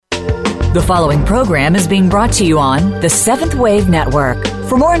The following program is being brought to you on the Seventh Wave Network.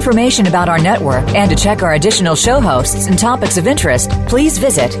 For more information about our network and to check our additional show hosts and topics of interest, please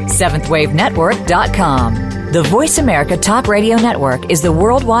visit seventhwavenetwork.com. The Voice America Talk Radio Network is the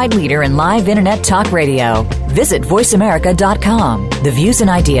worldwide leader in live Internet talk radio. Visit voiceamerica.com. The views and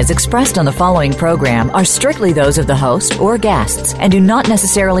ideas expressed on the following program are strictly those of the host or guests and do not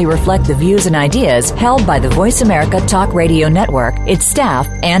necessarily reflect the views and ideas held by the Voice America Talk Radio Network, its staff,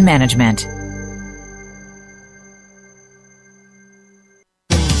 and management.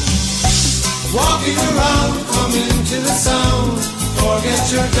 Walking around, coming to the sound, forget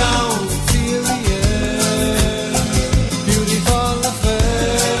your down, feel the air, beautiful affair.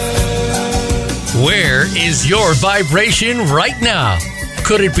 Where is your vibration right now?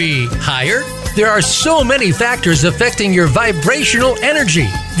 Could it be higher? There are so many factors affecting your vibrational energy.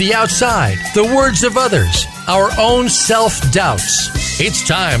 The outside, the words of others, our own self-doubts. It's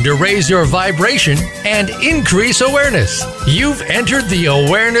time to raise your vibration and increase awareness. You've entered the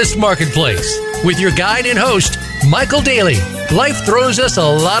Awareness Marketplace with your guide and host, Michael Daly. Life throws us a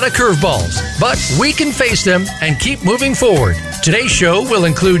lot of curveballs, but we can face them and keep moving forward. Today's show will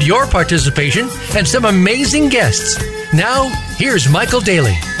include your participation and some amazing guests. Now, here's Michael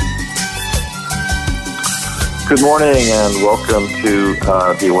Daly. Good morning and welcome to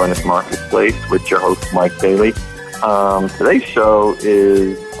the Awareness Marketplace with your host, Mike Daly. Today's show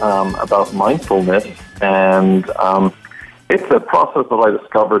is about mindfulness, and it's a process that I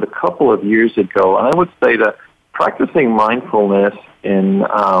discovered a couple of years ago. And I would say that practicing mindfulness and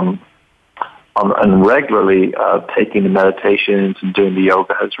regularly taking the meditations and doing the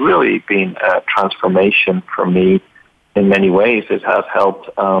yoga has really been a transformation for me in many ways. It has helped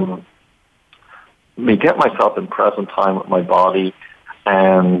me get myself in present time with my body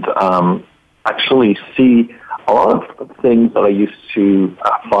and actually see a lot of things that I used to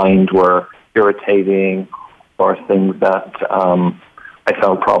find were irritating or things that I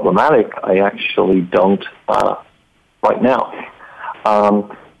found problematic. I actually don't right now.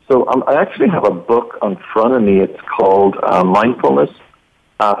 So I actually have a book in front of me. It's called Mindfulness,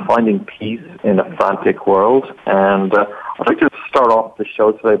 Finding Peace in a Frantic World. And I'd like to start off the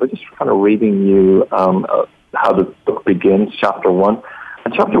show today by just kind of reading you how the book begins, Chapter 1.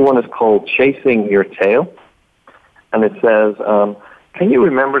 And Chapter 1 is called Chasing Your Tail. And it says, can you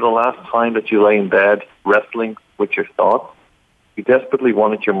remember the last time that you lay in bed wrestling with your thoughts? You desperately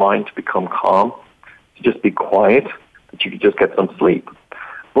wanted your mind to become calm, to just be quiet, that you could just get some sleep.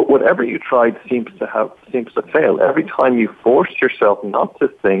 But whatever you tried seems to fail. Every time you forced yourself not to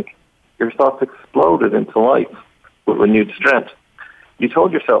think, your thoughts exploded into life with renewed strength. You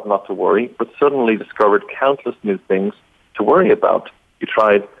told yourself not to worry, but suddenly discovered countless new things to worry about. You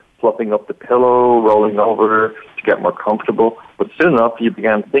tried fluffing up the pillow, rolling over to get more comfortable, but soon enough you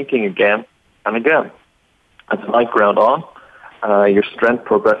began thinking again and again. As the night ground on, your strength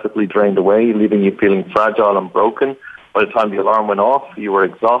progressively drained away, leaving you feeling fragile and broken. By the time the alarm went off, you were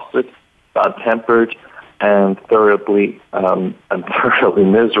exhausted, bad-tempered, and thoroughly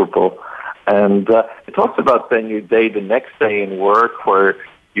miserable. And it talks about then your day the next day in work where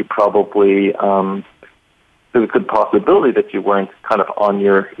you probably, there's a good possibility that you weren't kind of on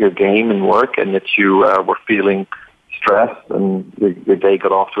your game in work and that you were feeling stressed and your day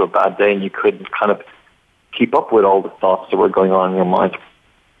got off to a bad day and you couldn't kind of keep up with all the thoughts that were going on in your mind.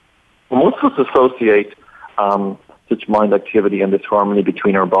 Well, most of us associate such mind activity and disharmony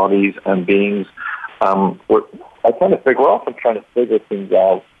between our bodies and beings. We're often trying to figure things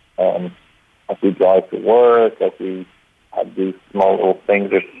out as we drive to work, as we have these small little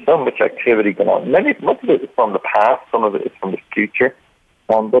things. There's so much activity going on. Most of it is from the past, some of it is from the future.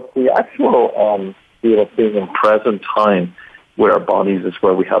 But the actual being in present time with our bodies is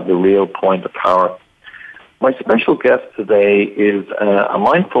where we have the real point of power. My special guest today is a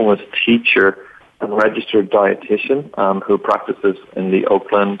mindfulness teacher and registered dietitian who practices in the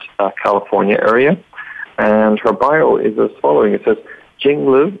Oakland, California area. And her bio is as following. It says, Jing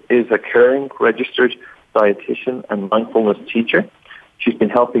Liu is a caring registered dietitian and mindfulness teacher. She's been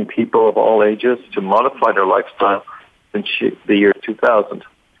helping people of all ages to modify their lifestyle since the year 2000.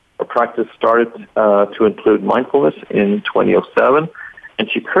 Her practice started to include mindfulness in 2007, and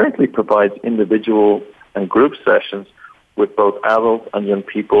she currently provides individual and group sessions with both adults and young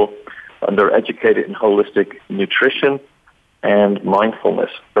people, and they're educated in holistic nutrition and mindfulness.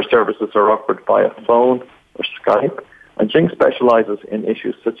 Her services are offered via phone or Skype, and Jing specializes in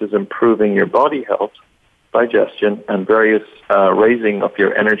issues such as improving your body health, digestion, and various raising of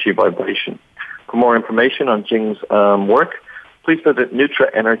your energy vibration. For more information on Jing's work, please visit Nutra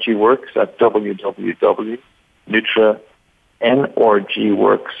Energy Works at www.nutraenergyworks.com.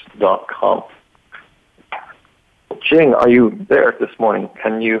 norgworks.com. Jing, are you there this morning?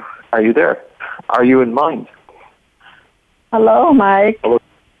 Are you there? Are you in mind? Hello, Mike. Hello.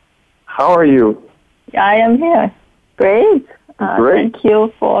 How are you? I am here. Great. Great. Thank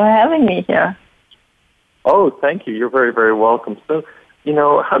you for having me here. Oh, thank you. You're very, very welcome. So,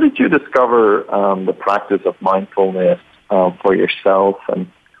 how did you discover the practice of mindfulness for yourself, and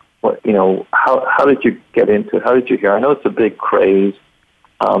how did you get into it? How did you hear? I know it's a big craze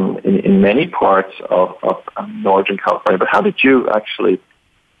in many parts of Northern California, but how did you actually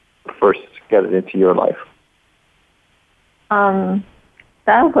first get it into your life?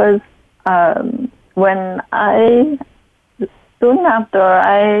 That was when soon after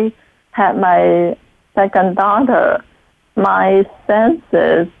I had my second daughter, my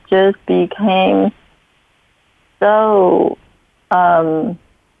senses just became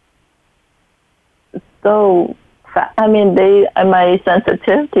my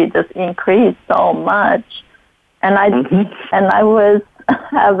sensitivity just increased so much, and I was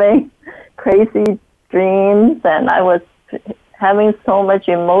having crazy dreams, and I was having so much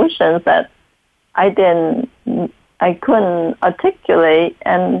emotions that I couldn't articulate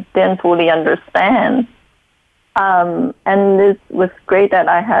and didn't fully understand. And it was great that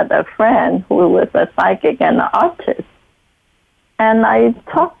I had a friend who was a psychic and an artist. And I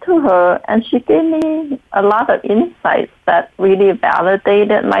talked to her, and she gave me a lot of insights that really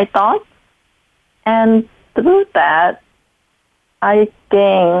validated my thoughts. And through that, I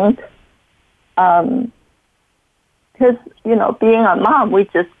gained, because, being a mom, we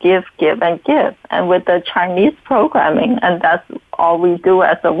just give, and give. And with the Chinese programming, and that's all we do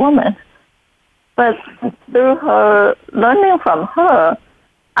as a woman. But through her, learning from her,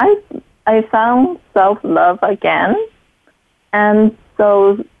 I found self-love again. And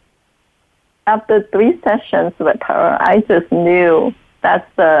so after 3 sessions with her, I just knew those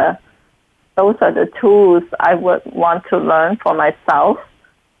are the tools I would want to learn for myself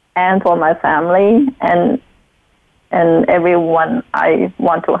and for my family and everyone I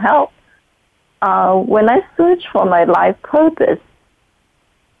want to help. When I searched for my life purpose,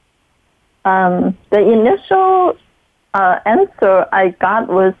 the initial answer I got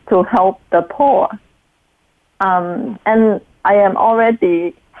was to help the poor. And I am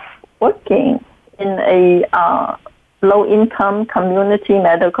already working in a low-income community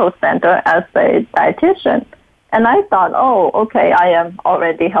medical center as a dietitian. And I thought, I am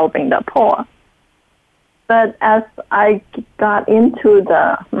already helping the poor. But as I got into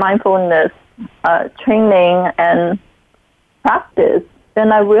the mindfulness training and practice,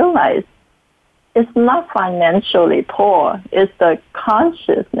 then I realized it's not financially poor. It's the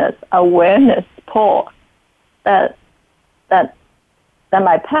consciousness, awareness poor that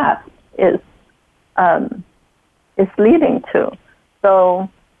my path is leading to. So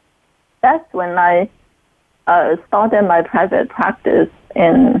that's when I started my private practice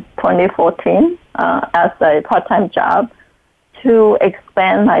in 2014 as a part-time job to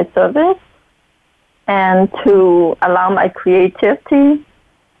expand my service and to allow my creativity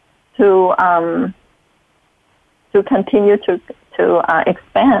to continue to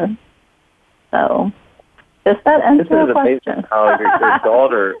expand. So does that answer your question? How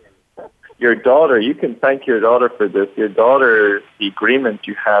your daughter, you can thank your daughter for this. Your daughter, the agreement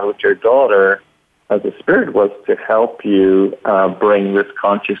you had with your daughter as a spirit was to help you bring this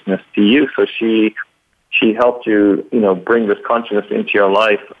consciousness to you. So she helped you, bring this consciousness into your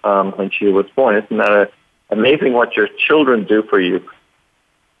life when she was born. Isn't that amazing what your children do for you?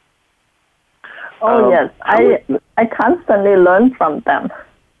 Oh, yes. I constantly learn from them.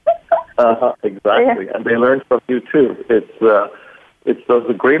 Exactly. Yeah. And they learn from you, too. It's those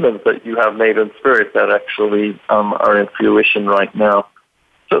agreements that you have made in spirit that actually are in fruition right now.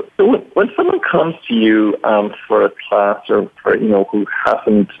 So when someone comes to you for a class or for, who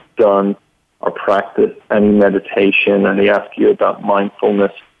hasn't done or practiced any meditation and they ask you about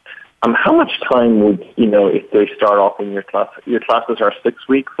mindfulness, how much time would, if they start off in your classes are 6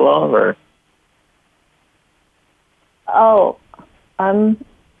 weeks long or? Oh, I'm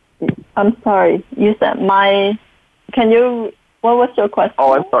sorry. You said what was your question?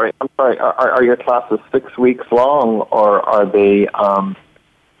 Oh, I'm sorry. Are your classes 6 weeks long, or are they,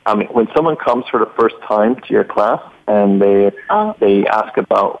 when someone comes for the first time to your class and they ask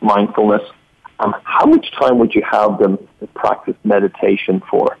about mindfulness, how much time would you have them to practice meditation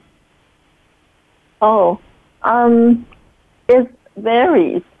for? It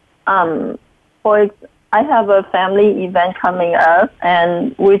varies. I have a family event coming up,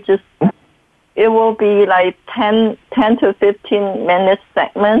 and it will be like 10 to 15 minute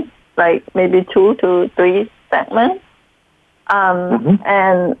segments, like maybe 2 to 3 segments.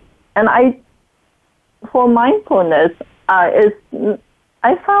 And I, for mindfulness, I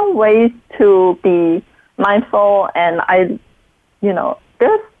found ways to be mindful, and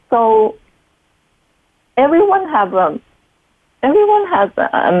everyone has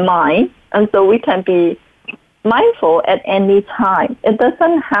a mind, and so we can be mindful at any time. It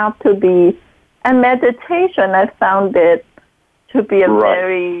doesn't have to be, and meditation, I found it to be a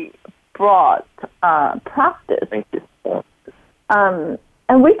very broad practice. Thank you. And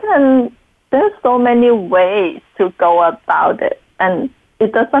there's so many ways to go about it, and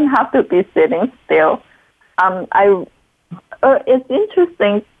it doesn't have to be sitting still. It's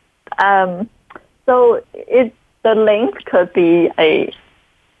interesting. The length could be it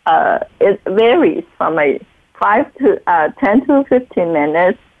varies from 10 to 15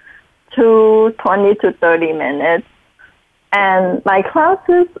 minutes to 20 to 30 minutes. And my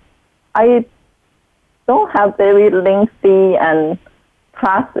classes, I don't have very lengthy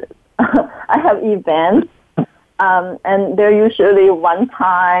classes. I have events, and they're usually one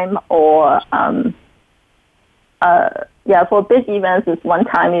time or for big events, it's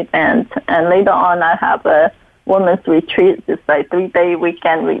one-time event. And later on, I have a women's retreat. It's like 3-day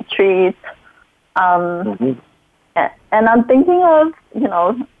weekend retreat. And I'm thinking of,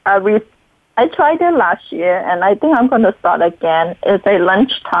 I tried it last year, and I think I'm going to start again. It's a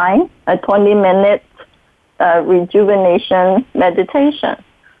lunchtime, a 20-minute rejuvenation meditation.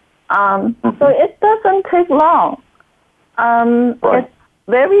 So it doesn't take long. It's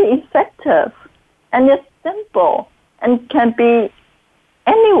very effective, and it's simple, and can be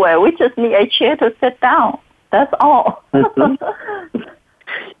anywhere. We just need a chair to sit down. That's all.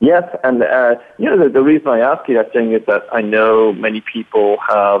 Yes, and the reason I ask you that thing is that I know many people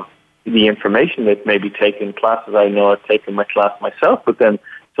have the information that maybe taken classes. I know I've taken my class myself, but then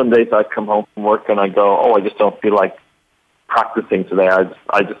some days I come home from work and I go, I just don't feel like practicing today.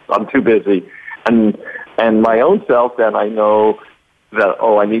 I'm too busy, and my own self. Then I know that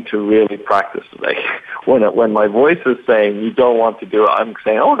I need to really practice today. When my voice is saying you don't want to do it, I'm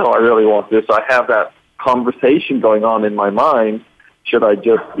saying, no, I really want this. I have that conversation going on in my mind. Should I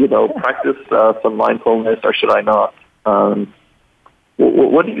just practice some mindfulness, or should I not?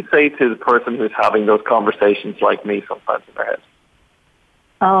 What do you say to the person who's having those conversations like me sometimes in their head?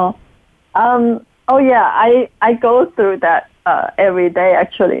 I go through that every day,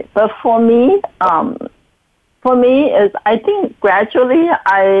 actually. But for me is, I think gradually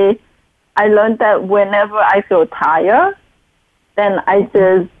I learned that whenever I feel tired, then I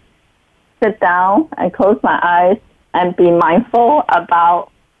just sit down and close my eyes and be mindful about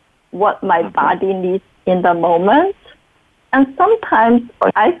what my body needs in the moment. And sometimes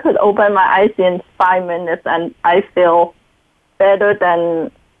I could open my eyes in 5 minutes and I feel better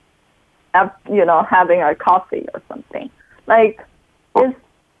than, having a coffee or something. Like,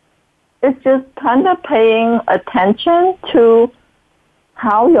 it's just kind of paying attention to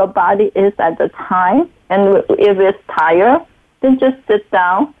how your body is at the time. And if it's tired, then just sit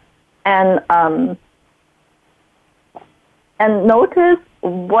down and notice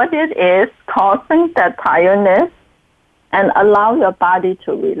what it is causing that tiredness, and allow your body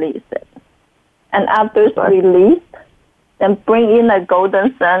to release it. And after it's released, then bring in a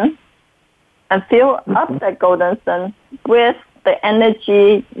golden sun and fill up the golden sun with the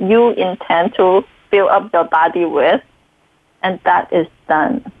energy you intend to fill up your body with, and that is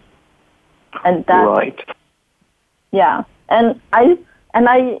done. And that, yeah. And I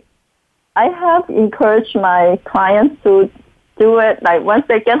have encouraged my clients to do it, like once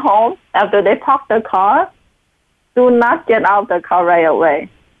they get home, after they park the car, do not get out of the car right away.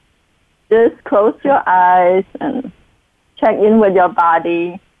 Just close your eyes and check in with your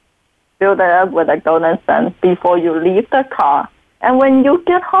body, fill that up with a golden sun before you leave the car. And when you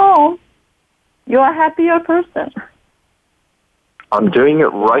get home, you're a happier person. I'm doing it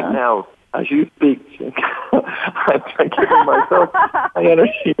right now as you speak. I'm giving myself my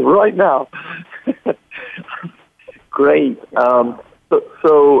energy right now. Great.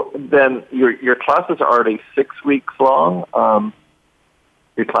 So then your classes are already 6 weeks long.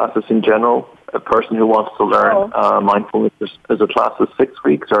 Your classes in general, a person who wants to learn mindfulness as a class is 6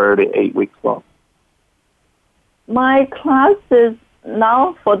 weeks or already 8 weeks long? My classes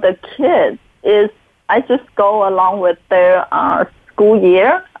now for the kids is I just go along with their school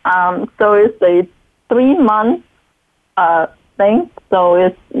year. So it's a 3-month thing. So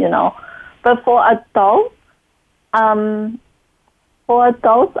it's, but for adults,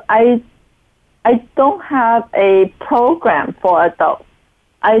 I don't have a program for adults.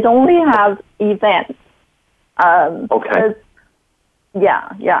 I only have events.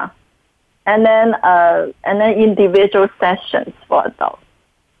 Yeah. and then individual sessions for adults.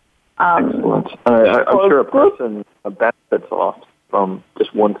 Excellent. I'm sure a person benefits a lot from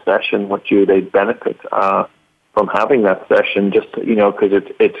just one session. What do they benefit from having that session? Just because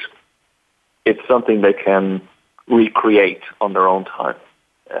it's something they can recreate on their own time.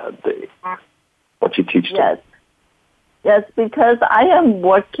 What you teach them. Yes, because I am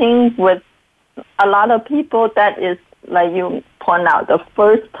working with a lot of people that is, like you point out, the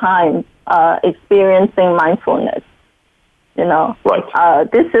first time experiencing mindfulness.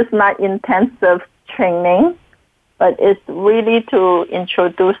 Right. This is not intensive training, but it's really to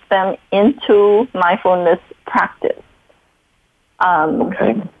introduce them into mindfulness practice.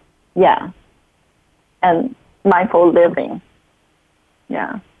 Okay. Yeah, and mindful living.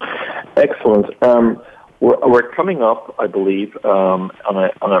 Yeah. Excellent. We're coming up, I believe, on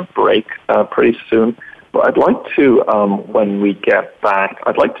a break pretty soon. But I'd like to, when we get back,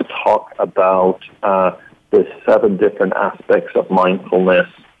 I'd like to talk about the 7 different aspects of mindfulness.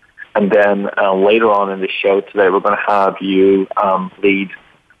 And then later on in the show today, we're going to have you lead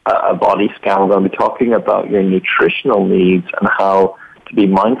a body scan. We're going to be talking about your nutritional needs and how to be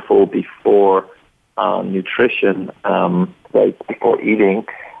mindful before nutrition, before eating.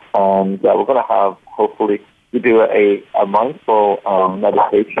 And we're going to have, hopefully, we do a mindful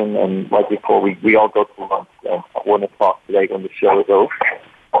meditation, and right before we all go to lunch at 1 o'clock today when the show is over.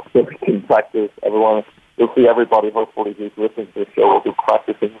 So we can practice, everyone, you'll see everybody, hopefully, who's listening to the show will be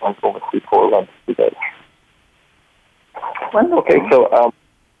practicing mindfulness before lunch today. Wonderful. Okay, so,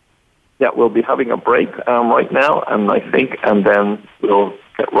 we'll be having a break right now, and then we'll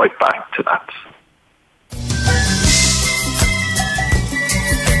get right back to that.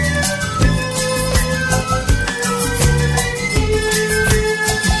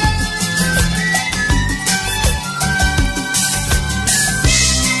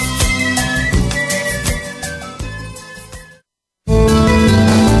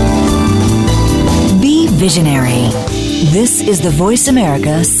 Visionary. This is the Voice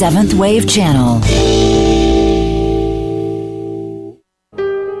America 7th Wave Channel.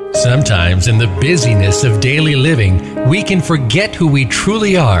 Sometimes in the busyness of daily living, we can forget who we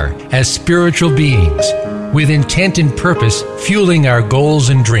truly are as spiritual beings, with intent and purpose fueling our goals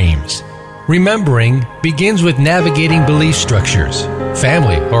and dreams. Remembering begins with navigating belief structures,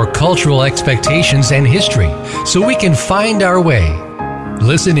 family or cultural expectations, and history, so we can find our way.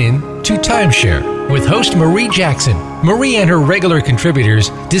 Listen in to Timeshare with host Marie Jackson. Marie and her regular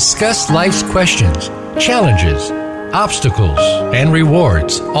contributors discuss life's questions, challenges, obstacles, and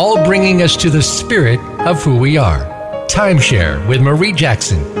rewards, all bringing us to the spirit of who we are. Timeshare with Marie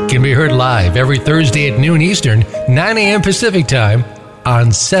Jackson can be heard live every Thursday at noon Eastern, 9 a.m. Pacific Time on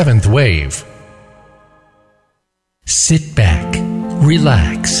 7th Wave. Sit back,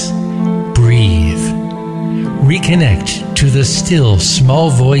 relax, breathe. Reconnect to the still small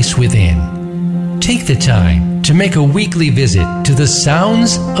voice within. Take the time to make a weekly visit to the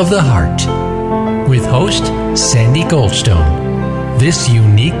sounds of the heart with host Sandy Goldstone. This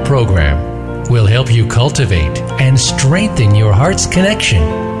unique program will help you cultivate and strengthen your heart's connection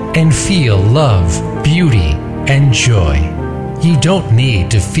and feel love, beauty, and joy. You don't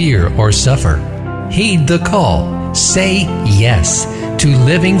need to fear or suffer. Heed the call. Say yes to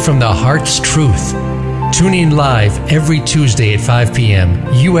living from the heart's truth. Tune in live every Tuesday at 5 p.m.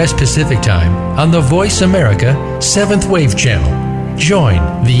 U.S. Pacific Time on the Voice America 7th Wave Channel. Join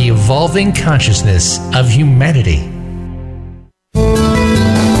the evolving consciousness of humanity.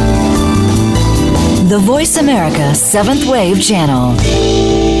 The Voice America 7th Wave Channel.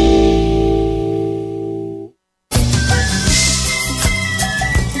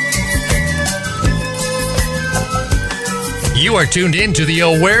 You are tuned in to the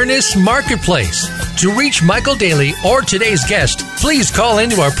Awareness Marketplace. To reach Michael Daly or today's guest, please call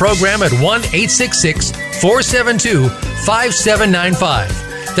into our program at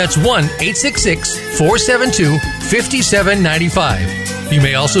 1-866-472-5795. That's 1-866-472-5795. You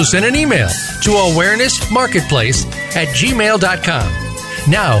may also send an email to awarenessmarketplace@gmail.com.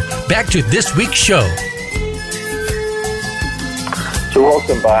 Now, back to this week's show. So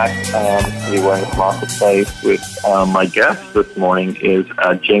welcome back to the Awareness Marketplace. With my guest this morning is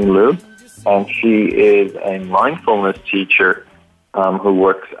Jing Liu, and she is a mindfulness teacher who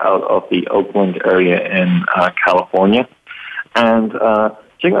works out of the Oakland area in California. And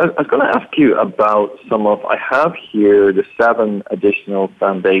Jing, I was going to ask you about I have here the 7 additional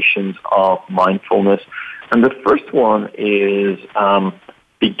foundations of mindfulness. And the first one is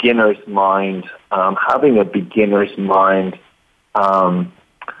beginner's mind, having a beginner's mind. What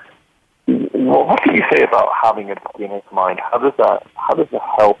can you say about having a beginner's mind? How does that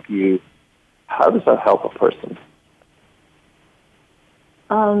help you How does that help a person?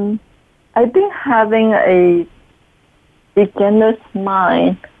 I think having a beginner's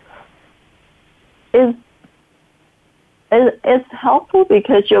mind is helpful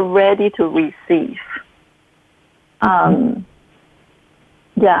because you're ready to receive.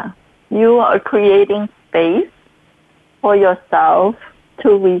 You are creating space for yourself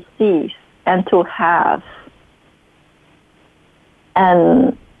to receive and to have.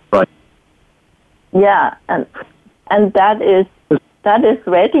 And right. Yeah, and that is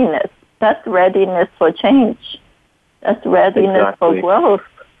readiness. That's readiness for change. That's readiness for growth.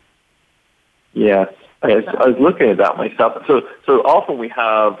 Yes, I was looking at that myself. So often we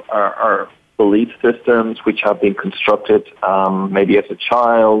have our belief systems which have been constructed maybe as a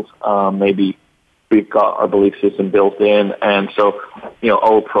child, maybe we've got our belief system built in, and so,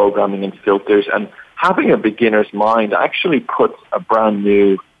 old programming and filters. And having a beginner's mind actually puts a brand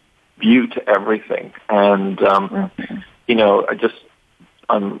new view to everything. And,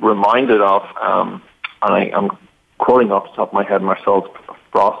 I'm reminded of, and I'm quoting off the top of my head, Marcel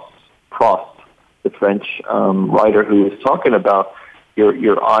Proust, the French writer, who was talking about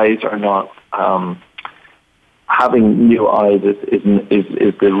your eyes are not, having new eyes is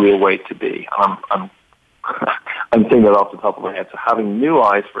the real way to be. I'm saying that off the top of my head. So having new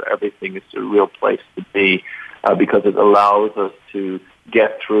eyes for everything is the real place to be, because it allows us to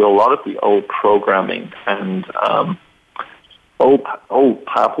get through a lot of the old programming and old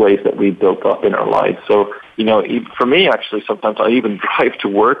pathways that we built up in our lives. So, for me, actually, sometimes I even drive to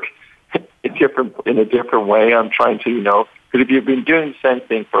work in a different way. I'm trying to, because if you've been doing the same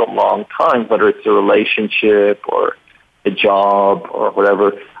thing for a long time, whether it's a relationship or a job or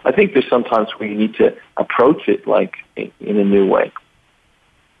whatever, I think there's sometimes where you need to approach it like in a new way.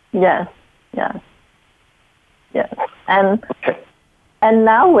 Yes. And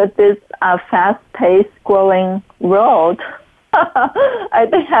now with this fast-paced growing world, I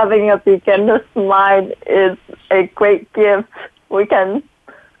think having a beginner's mind is a great gift we can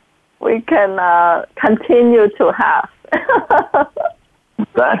continue to have.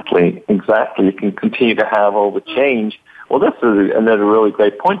 Exactly. You can continue to have all the change. Well, that's another really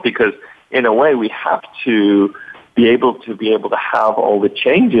great point, because in a way we have to be able to have all the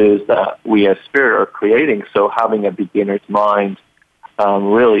changes that we as spirit are creating. So having a beginner's mind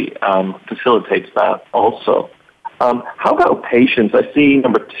really facilitates that also. How about patience? I see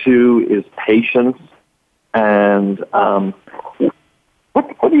number 2 is patience, and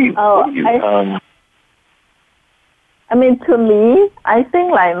what do you? To me, I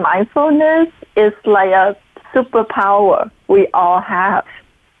think like mindfulness is like a superpower we all have.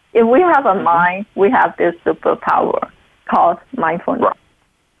 If we have a mind, we have this superpower called mindfulness. Right.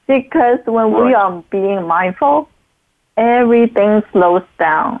 Because when we are being mindful, everything slows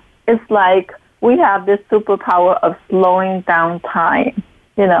down. It's like we have this superpower of slowing down time,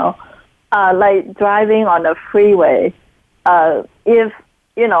 like driving on a freeway. If,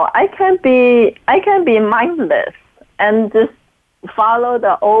 I can be mindless and just follow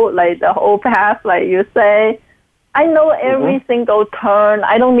the old path, like you say. I know every single turn.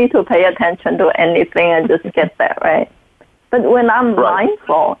 I don't need to pay attention to anything and just get there, right? But when I'm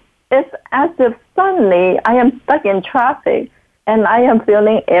mindful, it's as if suddenly I am stuck in traffic and I am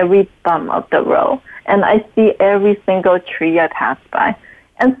feeling every bump of the road, and I see every single tree I pass by.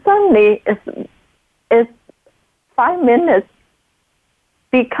 And suddenly it's 5 minutes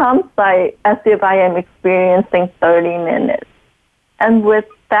becomes like as if I am experiencing 30 minutes. And with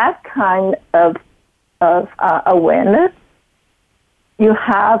that kind of awareness, you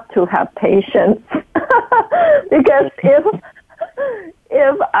have to have patience. Because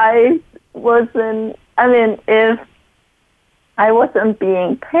if I wasn't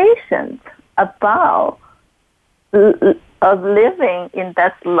being patient about of living in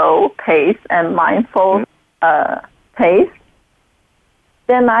that slow pace and mindful pace,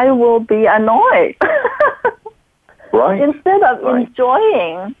 then I will be annoyed. Right. Instead of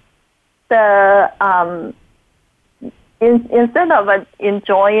enjoying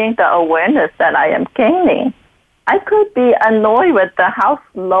enjoying the awareness that I am gaining, I could be annoyed with how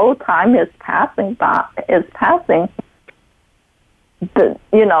slow time is passing.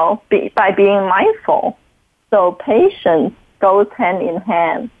 By being mindful. So patience goes hand in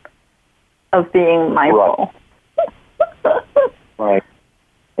hand of being mindful. Right.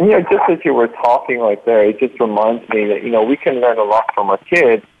 And just as you were talking right there, it just reminds me that we can learn a lot from our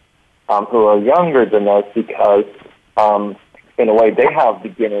kids who are younger than us, because in a way they have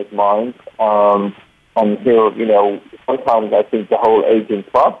beginner's minds. And here, sometimes I think the whole aging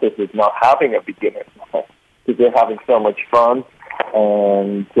process is not having a beginner's mind, because they're having so much fun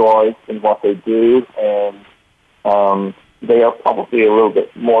and joy in what they do, and they are probably a little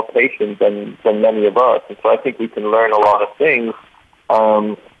bit more patient than many of us. And so I think we can learn a lot of things.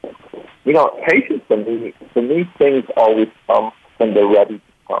 Patience for me, things always come when they're ready to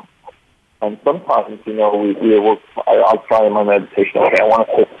come. And sometimes, I'll try in my meditation, okay, I want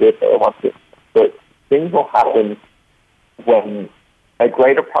to fix this, or I want to, but things will happen when a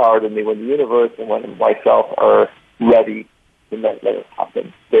greater power than me, when the universe and when myself are ready to let it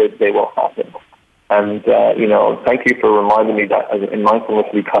happen. They will happen. And, thank you for reminding me that in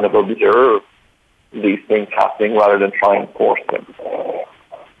mindfulness we kind of observe these things happening rather than try and force them.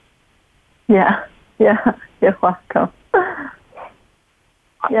 Yeah, you're welcome.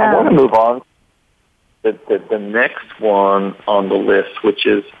 I want to move on to the next one on the list, which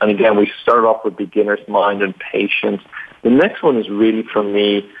is, and again, we started off with beginner's mind and patience. The next one is really, for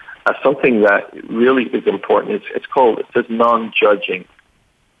me, something that really is important. It says non-judging,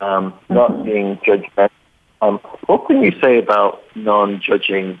 not being judgmental. What can you say about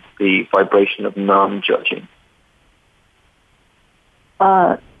non-judging, the vibration of non-judging?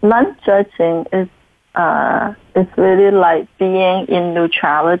 Non-judging is really like being in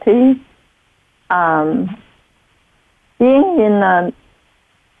neutrality. Being in a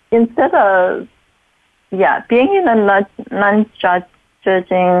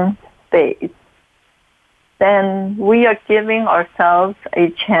non-judging space, then we are giving ourselves a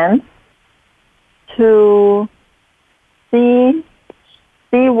chance to see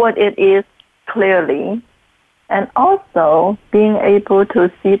what it is clearly, and also being able to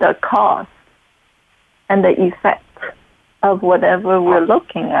see the cause and the effect of whatever we're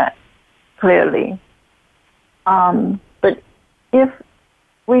looking at clearly. But if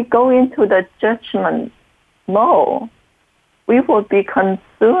we go into the judgment mode, we will be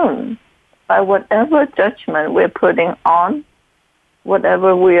consumed by whatever judgment we're putting on,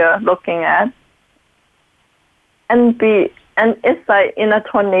 whatever we are looking at, and it's like in a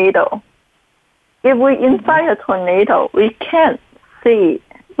tornado. If we're inside a tornado, we can't see.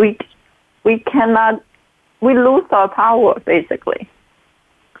 We lose our power, basically.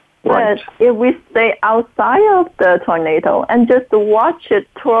 Right. But if we stay outside of the tornado and just watch it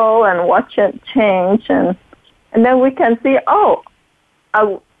twirl and watch it change, and then we can see,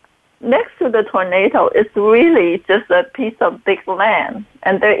 next to the tornado is really just a piece of big land,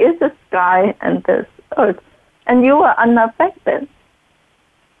 and there is a sky and this earth, and you are unaffected.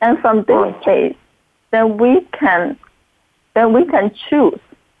 And from this space, then we can choose.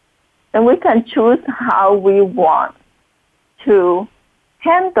 Then we can choose how we want to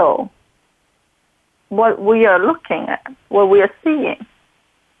handle what we are looking at, what we are seeing,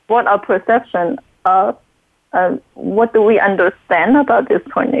 what our perception of, what do we understand about this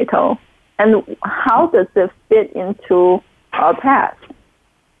tornado, and how does it fit into our past?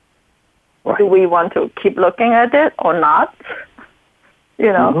 Right. Do we want to keep looking at it or not?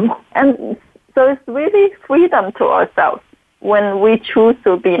 And so it's really freedom to ourselves. When we choose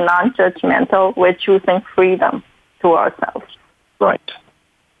to be non-judgmental, we're choosing freedom to ourselves. Right.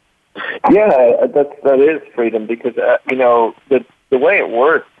 Yeah, that is freedom, because the way it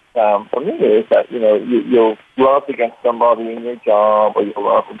works for me is that you'll run up against somebody in your job, or you'll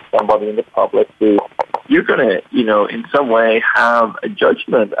run up against somebody in the public who you're going to in some way have a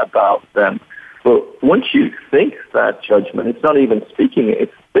judgment about them. But once you think that judgment, it's not even speaking it;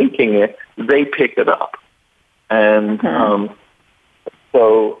 it's thinking it. They pick it up. And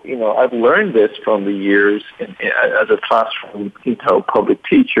so, I've learned this from the years as a classroom, public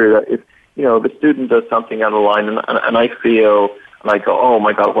teacher, that if the student does something out of line, and I feel, and I go, oh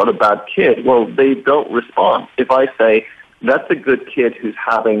my God, what a bad kid. Well, they don't respond. If I say, that's a good kid who's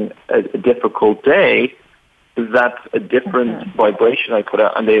having a difficult day, that's a different vibration I put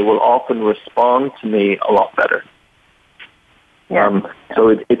out, and they will often respond to me a lot better. So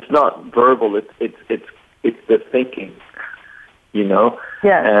it's not verbal, it's the thinking,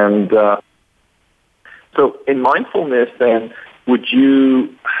 Yeah. And so in mindfulness, then, would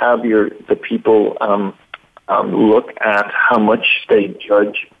you have the people look at how much they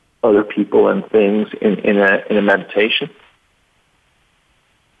judge other people and things in a meditation?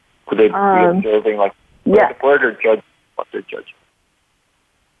 Could they be observing, like, where they're judging, what they're judging?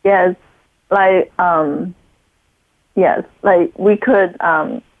 Yes, like we could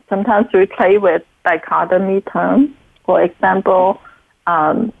sometimes we play with dichotomy terms. For example,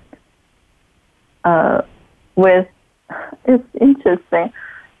 it's interesting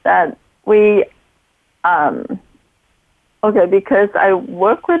that we because I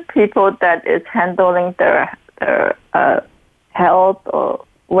work with people that is handling their health or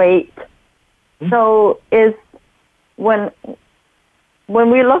weight. So it's when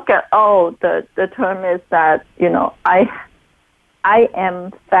when we look at, the term is that, I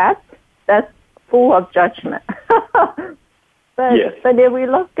am fat, that's full of judgment. But if we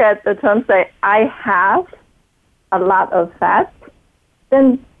look at the term, say, I have a lot of fat,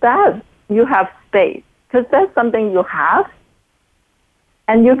 then that you have space, because that's something you have,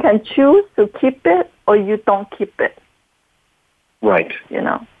 and you can choose to keep it or you don't keep it. Right.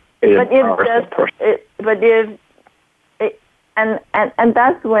 And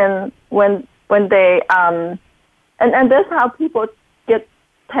that's when they and that's how people get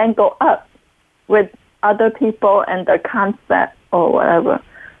tangled up with other people and their concept or whatever.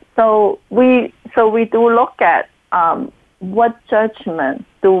 So we do look at what judgment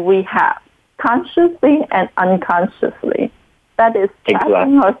do we have, consciously and unconsciously, that is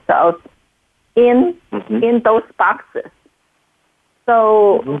trapping ourselves in those boxes.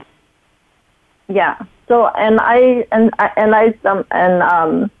 So So and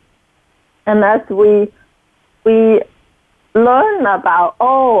as we learn about,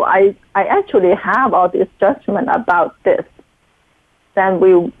 I actually have all this judgment about this, then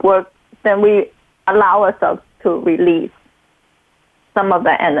we allow ourselves to release some of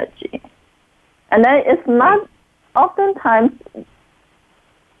the energy. And then it's not, oftentimes,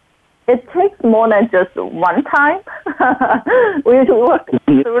 it takes more than just one time. We work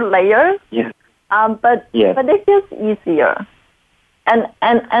through layers. Yes. But it gets easier.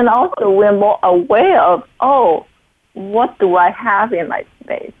 And also we're more aware of, what do I have in my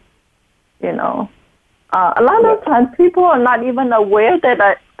space? A lot of times people are not even aware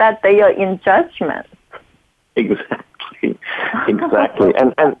that they are in judgment. Exactly.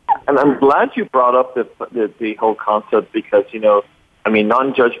 and I'm glad you brought up the whole concept, because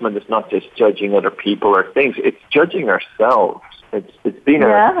non-judgment is not just judging other people or things; it's judging ourselves. It's being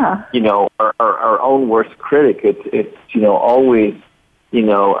our own worst critic. It's always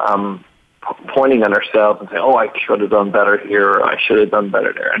pointing on ourselves and saying, I should have done better here, or I should have done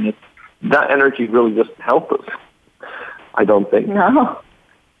better there, and that energy really doesn't help us, I don't think.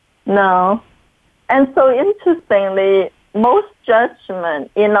 No. And so interestingly, most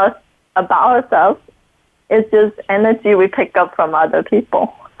judgment in us about ourselves is just energy we pick up from other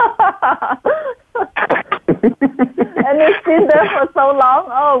people. And it's been there for so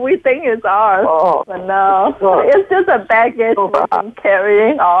long, we think it's ours. But no, it's just a baggage we've been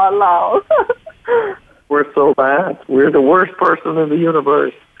carrying all along. We're so bad. We're the worst person in the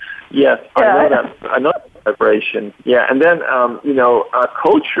universe. Yes, I know that vibration. Yeah, and then,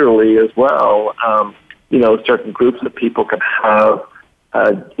 culturally as well, certain groups of people can have,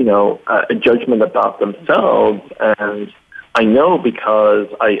 a judgment about themselves. And I know because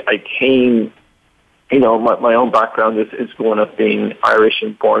I came, my own background is going up being Irish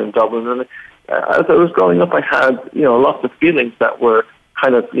and born in Dublin. And as I was growing up, I had, lots of feelings that were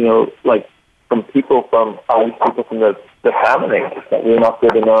kind of, like from people from the family, that we're not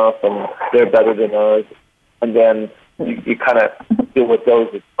good enough and they're better than us. And then you kind of deal with those.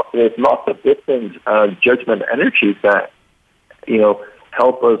 There's lots of different judgment energies that,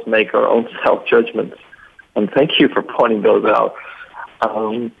 help us make our own self-judgments. And thank you for pointing those out.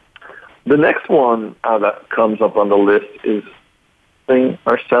 The next one that comes up on the list is seeing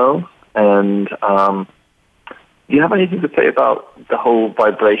ourselves. And do you have anything to say about the whole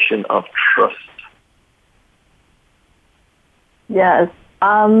vibration of trust? Yes.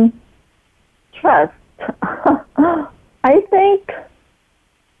 Trust. I think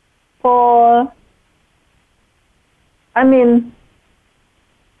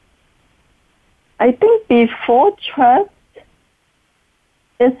before trust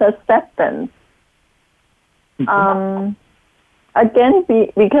is acceptance. Again,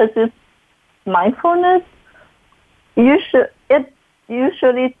 because it's mindfulness, it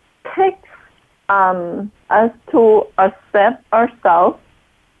usually takes us to accept ourselves,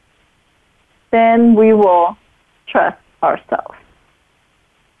 then we will trust ourselves.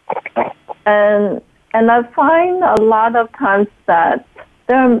 And I find a lot of times that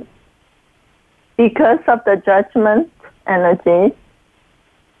because of the judgment energy,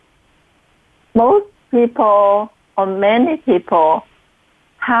 most people or many people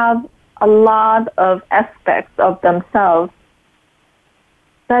have a lot of aspects of themselves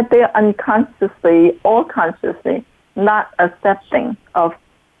that they're unconsciously or consciously not accepting of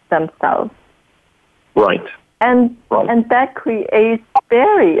themselves. Right. And that creates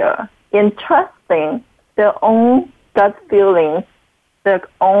barrier in trusting their own gut feelings, their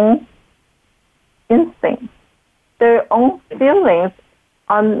own instincts, their own feelings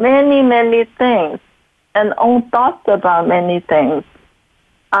on many, many things, and own thoughts about many things.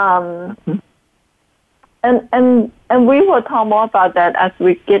 and we will talk more about that as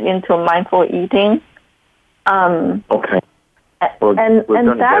we get into mindful eating. Okay. We're going to get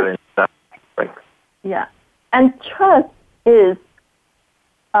into that. Right. Yeah. And trust is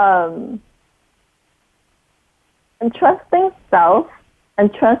and trusting self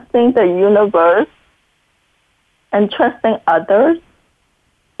and trusting the universe and trusting others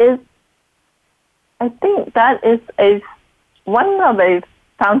is, I think that is one of a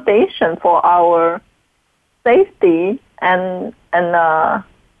foundation for our safety and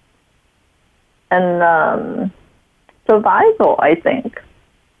survival, I think.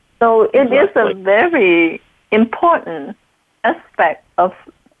 So it is a very important aspect of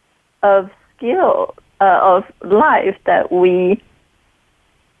skill of life that we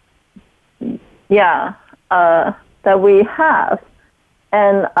have,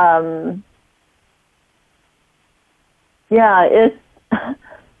 and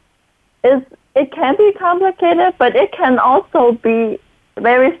it can be complicated, but it can also be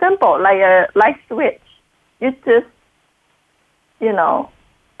very simple, like a light switch. You just, a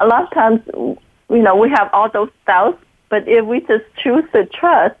lot of times, we have all those doubts, but if we just choose to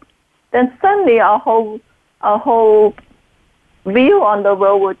trust, then suddenly our whole view on the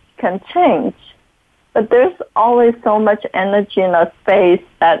world can change. But there's always so much energy in our space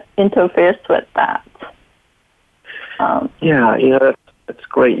that interferes with that. That's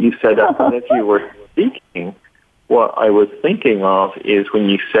great. You said that. And as you were speaking, what I was thinking of is when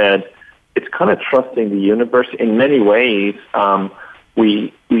you said it's kind of trusting the universe. In many ways,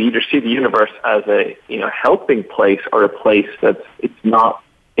 we either see the universe as a helping place or a place that's it's not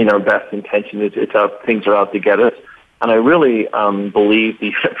in our best intention. It's out, things are out to get us. And I really believe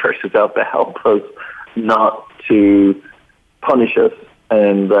the universe is out to help us, not to punish us.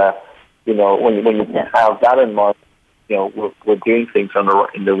 And when you have that in mind, we're doing things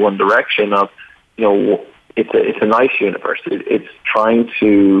in the one direction of, it's a nice universe. It's trying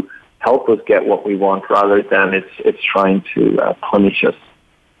to help us get what we want rather than it's trying to punish us.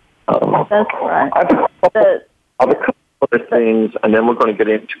 That's right. I have a couple other things, and then we're going to get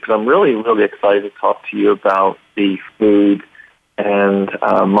into, because I'm really, really excited to talk to you about the food and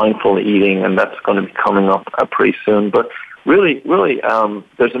mindful eating, and that's going to be coming up pretty soon. But really,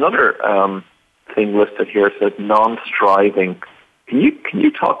 there's another thing listed here. It says non-striving. Can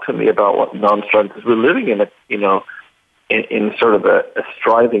you talk to me about what non-striving? Because we're living in in sort of a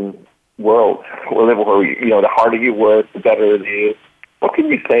striving world. We're living where the harder you work, the better it is. What can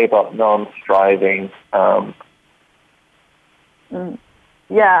you say about non-striving? The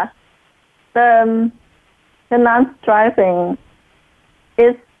non-striving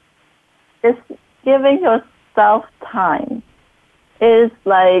is giving yourself time. It's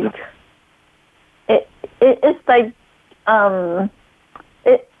like it's like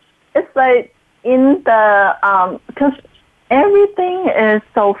in the because everything is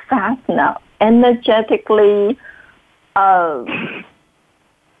so fast now, energetically,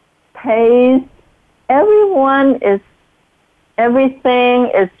 pace. Everything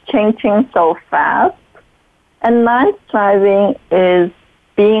is changing so fast, and non-striving is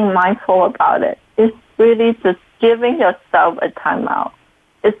being mindful about it. It's really just giving yourself a timeout.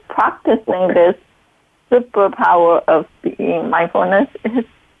 It's practicing this superpower of being mindfulness.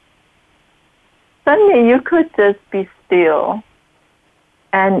 Suddenly you could just be still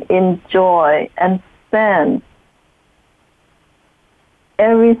and enjoy and sense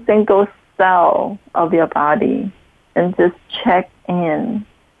every single cell of your body and just check in.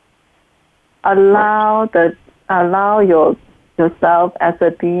 Allow yourself as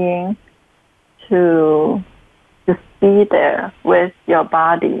a being to just be there with your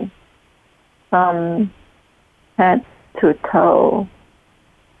body from head to toe,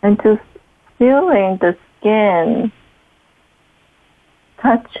 and just feeling the skin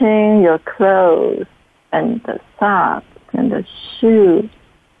touching your clothes and the socks and the shoes,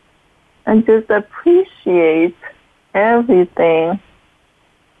 and just appreciate everything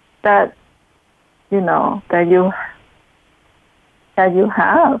that you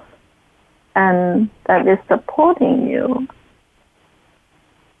have and that is supporting you.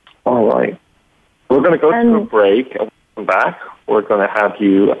 All right. We're going to go to a break, and when we come back, we're going to have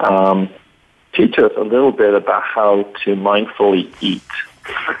you teach us a little bit about how to mindfully eat.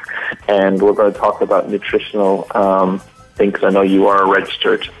 And we're going to talk about nutritional things. I know you are a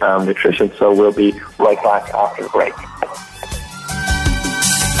registered nutrition, so we'll be right back after the break.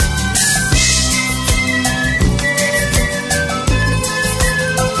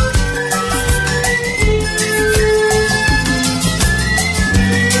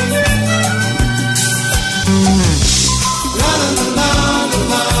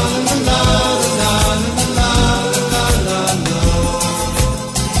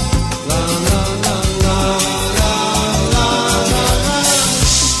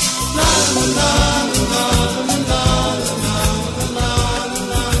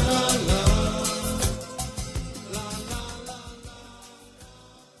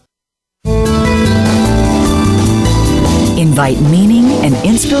 invite meaning and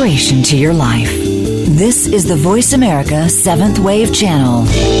inspiration to your life. This is the Voice America 7th Wave Channel.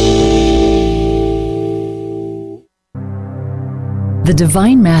 The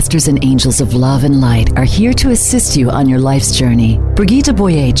Divine Masters and Angels of Love and Light are here to assist you on your life's journey. Brigitte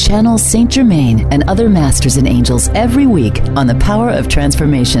Boyer channels Saint Germain and other Masters and Angels every week on the power of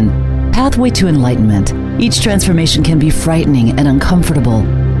transformation. Pathway to Enlightenment. Each transformation can be frightening and uncomfortable,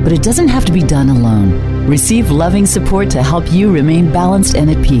 but it doesn't have to be done alone. Receive loving support to help you remain balanced and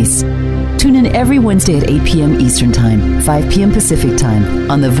at peace. Tune in every Wednesday at 8 p.m. Eastern Time, 5 p.m. Pacific Time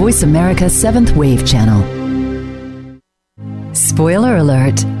on the Voice America 7th Wave Channel. Spoiler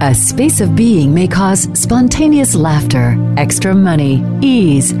alert, a space of being may cause spontaneous laughter, extra money,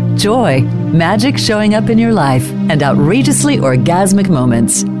 ease, joy, magic showing up in your life, and outrageously orgasmic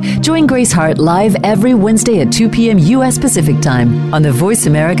moments. Join Grace Hart live every Wednesday at 2 p.m. U.S. Pacific Time on the Voice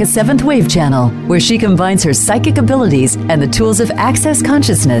America 7th Wave Channel, where she combines her psychic abilities and the tools of Access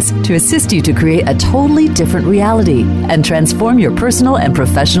Consciousness to assist you to create a totally different reality and transform your personal and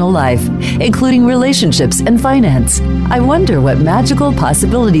professional life, including relationships and finance. I wonder what magical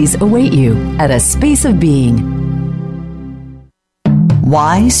possibilities await you at a space of being.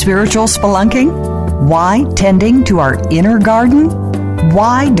 Why spiritual spelunking? Why tending to our inner garden?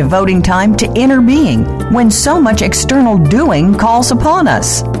 Why devoting time to inner being when so much external doing calls upon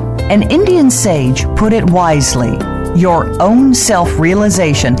us? An Indian sage put it wisely. Your own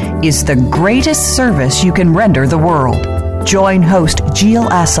self-realization is the greatest service you can render the world. Join host Gilles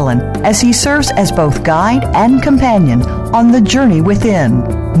Asselin as he serves as both guide and companion on the journey within.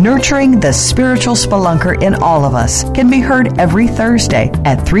 Nurturing the spiritual spelunker in all of us can be heard every Thursday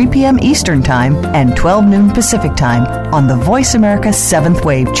at 3 p.m. Eastern Time and 12 noon Pacific Time on the Voice America 7th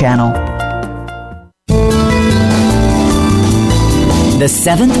Wave Channel. The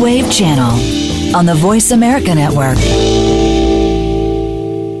 7th Wave Channel on the Voice America Network.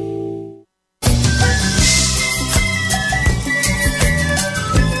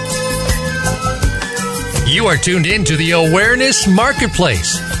 You are tuned in to the Awareness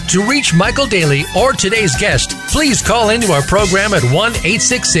Marketplace. To reach Michael Daly or today's guest, please call into our program at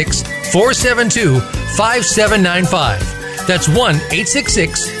 1-866-472-5795. That's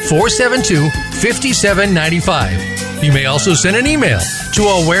 1-866-472-5795. You may also send an email to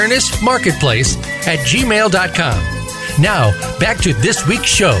awarenessmarketplace@gmail.com. Now, back to this week's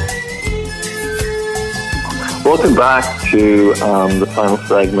show. Welcome back to the final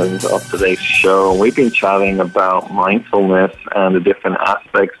segment of today's show. We've been chatting about mindfulness and the different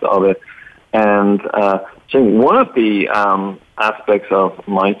aspects of it. And Jing, one of the aspects of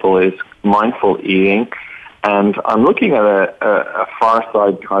mindful eating. And I'm looking at a Far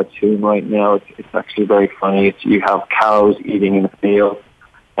Side cartoon right now. It's actually very funny. You have cows eating in a field.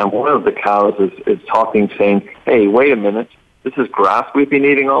 And one of the cows is talking, saying, hey, wait a minute. This is grass we've been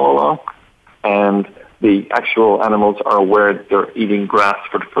eating all along. And the actual animals are aware that they're eating grass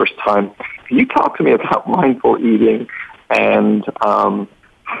for the first time. Can you talk to me about mindful eating and how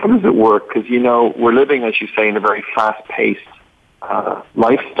does it work? Because, we're living, as you say, in a very fast-paced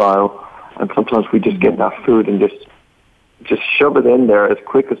lifestyle, and sometimes we just get that food and just shove it in there as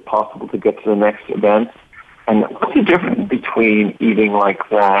quick as possible to get to the next event. And what's the difference between eating like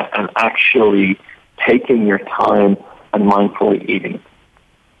that and actually taking your time and mindfully eating?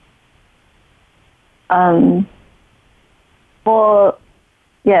 Well,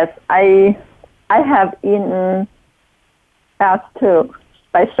 yes, I have eaten fast too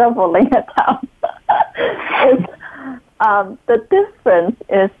by shoveling it down. The difference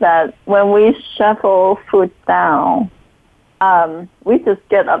is that when we shovel food down, we just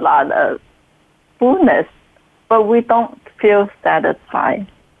get a lot of fullness, but we don't feel satisfied.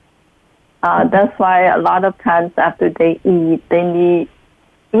 That's why a lot of times after they eat, they need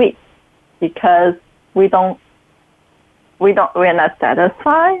sweets because we're not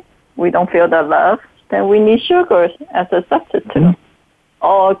satisfied, we don't feel the love, then we need sugars as a substitute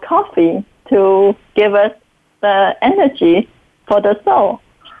or coffee to give us the energy for the soul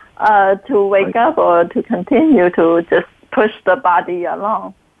to wake up or to continue to just push the body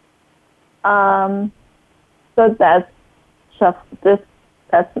along. So that's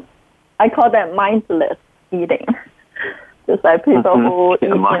I call that mindless eating. Just like people who eat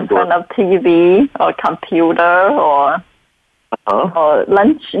in front of TV or computer or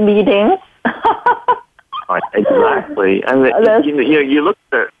lunch meetings. Exactly. And you look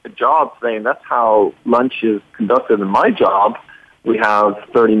at the job today, and that's how lunch is conducted in my job. We have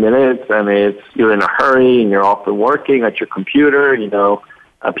 30 minutes, and you're in a hurry, and you're often working at your computer.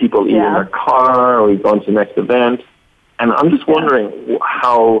 People eat in their car, or you go into the next event. And I'm just wondering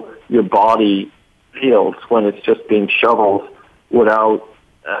how your body fields when it's just being shoveled without,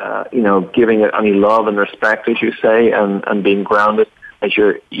 giving it any love and respect, as you say, and being grounded as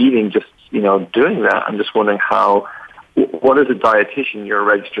you're eating, just, doing that. I'm just wondering what is a dietitian, you're a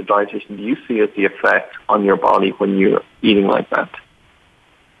registered dietitian, do you see as the effect on your body when you're eating like that?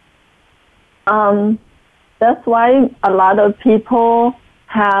 That's why a lot of people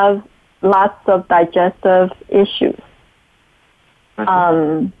have lots of digestive issues.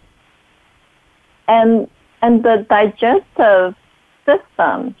 Mm-hmm. And the digestive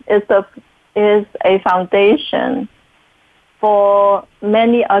system is a foundation for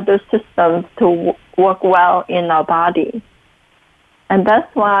many other systems to work well in our body. And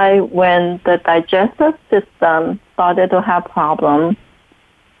that's why when the digestive system started to have problems,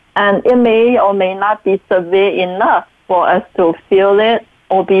 and it may or may not be severe enough for us to feel it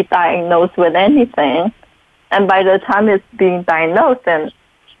or be diagnosed with anything. And by the time it's being diagnosed, then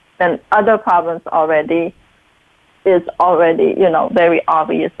other problems is already, very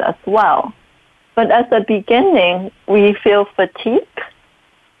obvious as well. But at the beginning, we feel fatigue.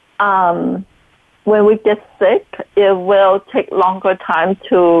 When we get sick, it will take longer time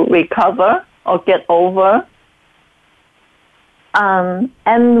to recover or get over. And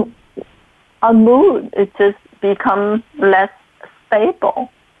our mood, it just becomes less stable.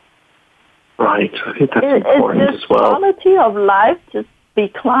 Right. I think that's important as well. Quality of life just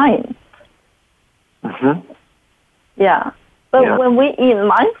declines. Mm-hmm. Yeah. But when we eat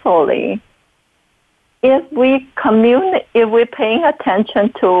mindfully, if we're paying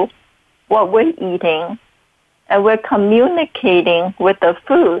attention to what we're eating and we're communicating with the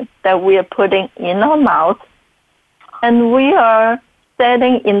food that we are putting in our mouth, and we are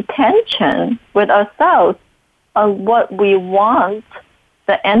setting intention with ourselves on what we want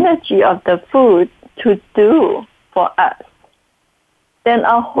the energy of the food to do for us, then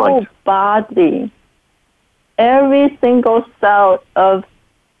our whole body, every single cell of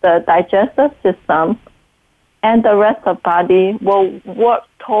the digestive system and the rest of the body will work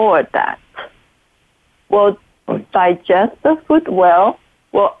toward that, will digest the food well,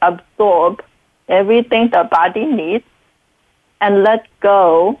 will absorb everything the body needs, and let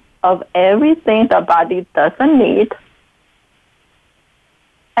go of everything the body doesn't need,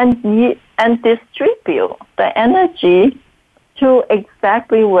 and distribute the energy to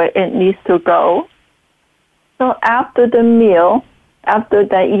exactly where it needs to go. So after the meal, after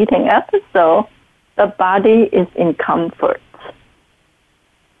the eating episode, the body is in comfort.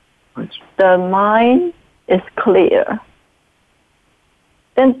 Right. The mind is clear.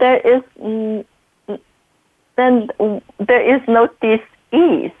 Then there is no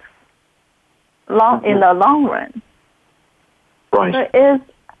dis-ease in the long run. Right. There is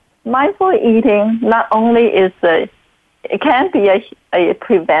mindful eating. Not only it can be a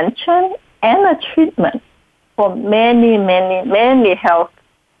prevention and a treatment for many, many, many health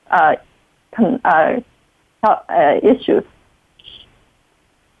issues.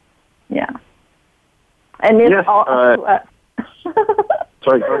 Yeah. And it's all up to us.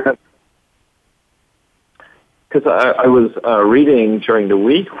 Sorry, go ahead. Because I was reading during the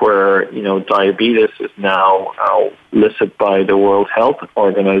week where, diabetes is now listed by the World Health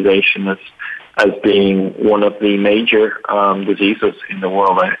Organization as being one of the major diseases in the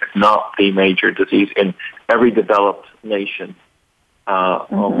world, if not the major disease in every developed nation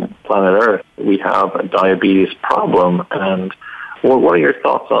on planet Earth. We have a diabetes problem. And what are your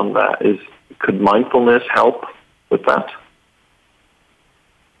thoughts on that? Could mindfulness help with that?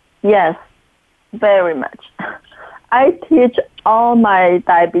 Yes, very much. I teach all my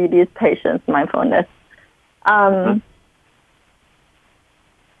diabetes patients mindfulness.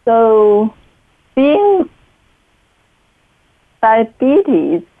 So being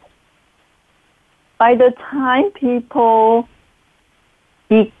diabetes, by the time people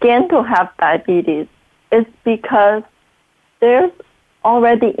begin to have diabetes, it's because there's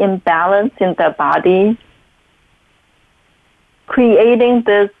already imbalance in the body, creating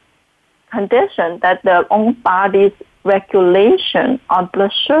this condition that their own body's regulation on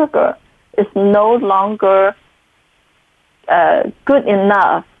blood sugar is no longer good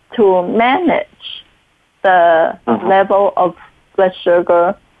enough to manage the level of blood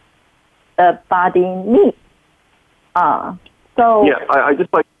sugar the body needs. I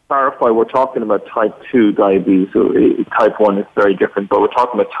just like to clarify, we're talking about type 2 diabetes. So type 1 is very different, but we're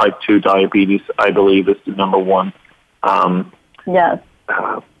talking about type 2 diabetes, I believe, is the number one. Yes.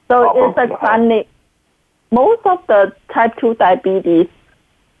 So it's a chronic. Most of the type 2 diabetes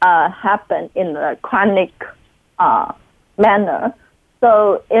happen in a chronic manner.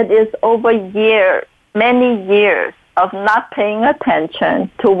 So it is over many years of not paying attention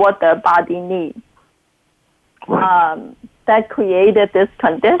to what the body needs. that created this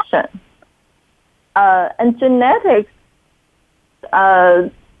condition. And genetics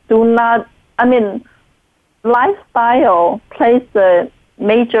lifestyle plays a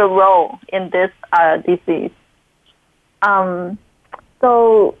major role in this disease.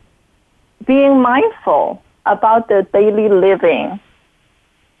 So being mindful about the daily living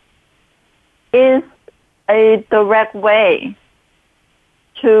is a direct way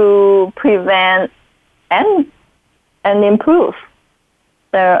to prevent and improve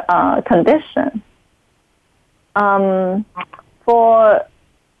their condition.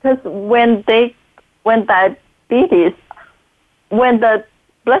 Because when diabetes, when the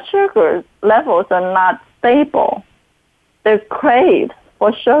blood sugar levels are not stable, the crave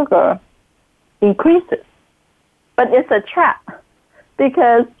for sugar increases. But it's a trap,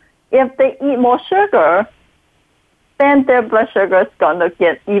 because if they eat more sugar, then their blood sugar is going to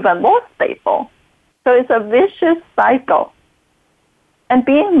get even more stable. So it's a vicious cycle. And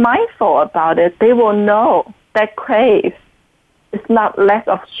being mindful about it, they will know that crave is not lack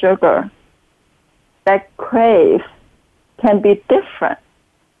of sugar. That crave can be different.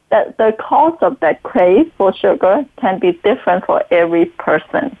 That the cause of that crave for sugar can be different for every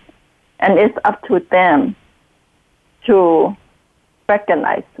person. And it's up to them to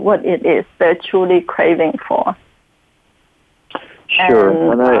recognize what it is they're truly craving for.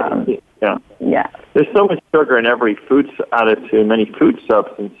 Sure. And, yeah. There's so much sugar in every food, added to many food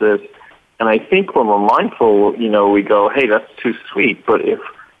substances. And I think when we're mindful, we go, hey, that's too sweet. But if,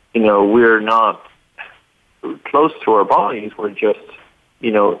 we're not close to our bodies, we're just,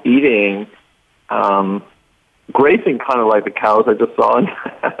 eating, grazing kind of like the cows I just saw.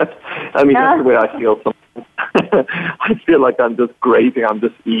 That's the way I feel sometimes. I feel like I'm just grazing, I'm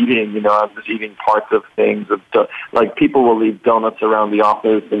just eating, I'm just eating parts of things. Like people will leave donuts around the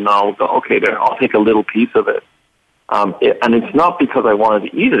office and I'll go, okay, I'll take a little piece of it. And it's not because I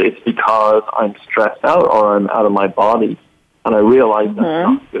wanted to eat it, it's because I'm stressed out or I'm out of my body. And I realize that's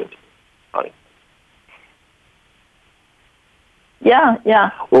not good. Right. Yeah.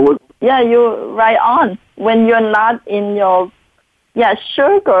 Well, you're right on. When you're not in your,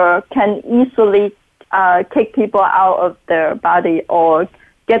 sugar can easily kick people out of their body or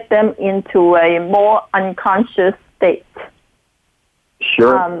get them into a more unconscious state.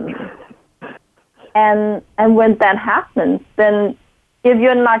 Sure. And when that happens, then if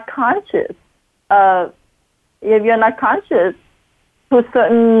you're not conscious to a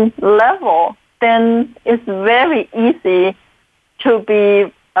certain level, then it's very easy to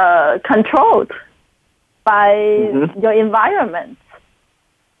be controlled by your environment.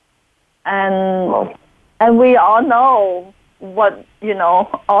 And we all know what,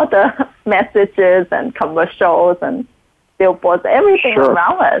 all the messages and commercials and billboards, everything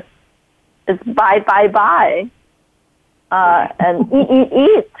around us is buy. And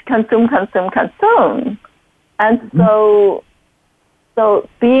eat, consume. And so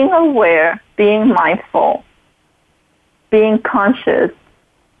being aware, being mindful, being conscious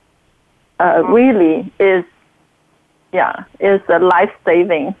really is a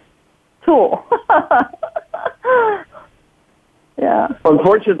life-saving tool. Yeah.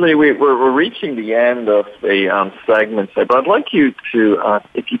 Unfortunately, we're reaching the end of the segment, but I'd like you to,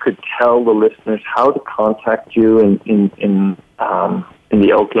 if you could tell the listeners how to contact you in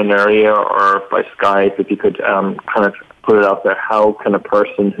the Oakland area or by Skype. If you could kind of put it out there, how can a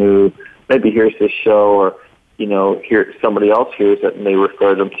person who maybe hears this show or hear somebody else hears it and they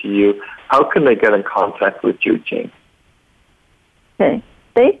refer them to you, how can they get in contact with you, Jing? Okay.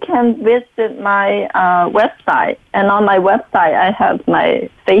 They can visit my website, and on my website I have my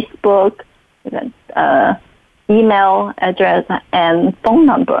Facebook, email address, and phone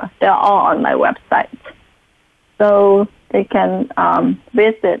number. They're all on my website. So they can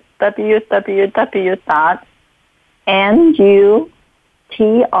visit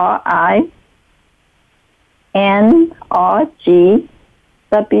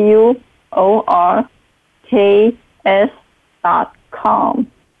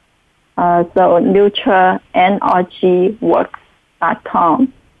So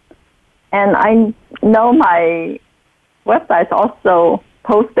NutriNRGWorks.com. And I know my website is also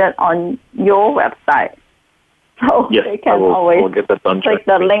posted on your website. So they can always click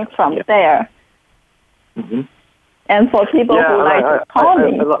the link from there. Mm-hmm. And for people who like to call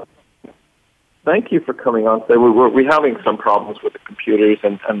me. Thank you for coming on today. We're having some problems with the computers,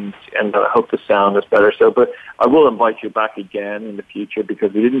 and I hope the sound is better. But I will invite you back again in the future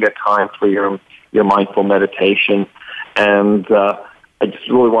because we didn't get time for your mindful meditation, and I just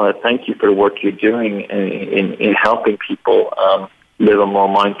really want to thank you for the work you're doing in helping people live a more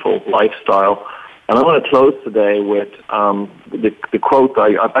mindful lifestyle. And I want to close today with the quote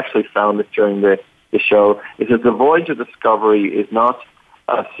I've actually found it during the show. It says, "The voyage of discovery is not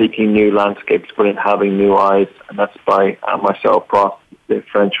seeking new landscapes, but in having new eyes." And that's by Marcel Proust, the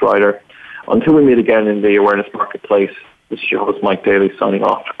French writer. Until we meet again in the Awareness Marketplace, this is your host, Mike Daly, signing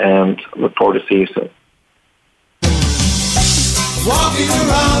off, and look forward to seeing you soon. Walking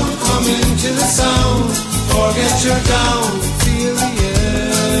around, come into the sound, forget your down, feel the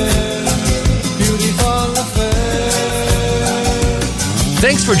air, beautiful affair.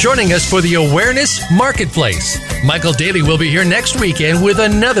 Thanks for joining us for the Awareness Marketplace. Michael Daly will be here next weekend with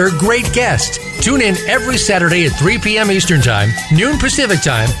another great guest. Tune in every Saturday at 3 p.m. Eastern Time, noon Pacific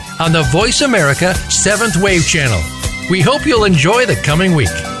Time, on the Voice America 7th Wave channel. We hope you'll enjoy the coming week.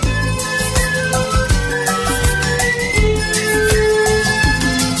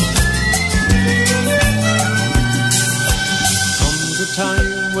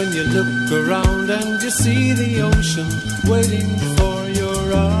 Time when you look around and you see the ocean waiting for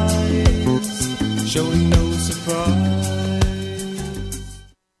your eyes, showing no surprise.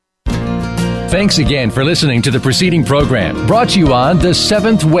 Thanks again for listening to the preceding program, brought to you on the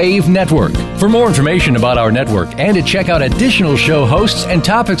 7th Wave Network. For more information about our network and to check out additional show hosts and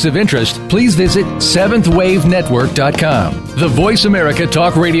topics of interest, please visit 7thwavenetwork.com. The Voice America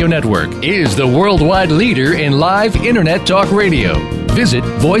Talk Radio Network is the worldwide leader in live Internet talk radio. Visit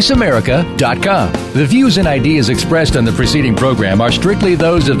voiceamerica.com. The views and ideas expressed on the preceding program are strictly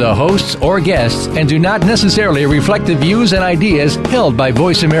those of the hosts or guests and do not necessarily reflect the views and ideas held by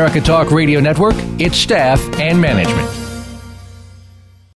Voice America Talk Radio Network, its staff, and management.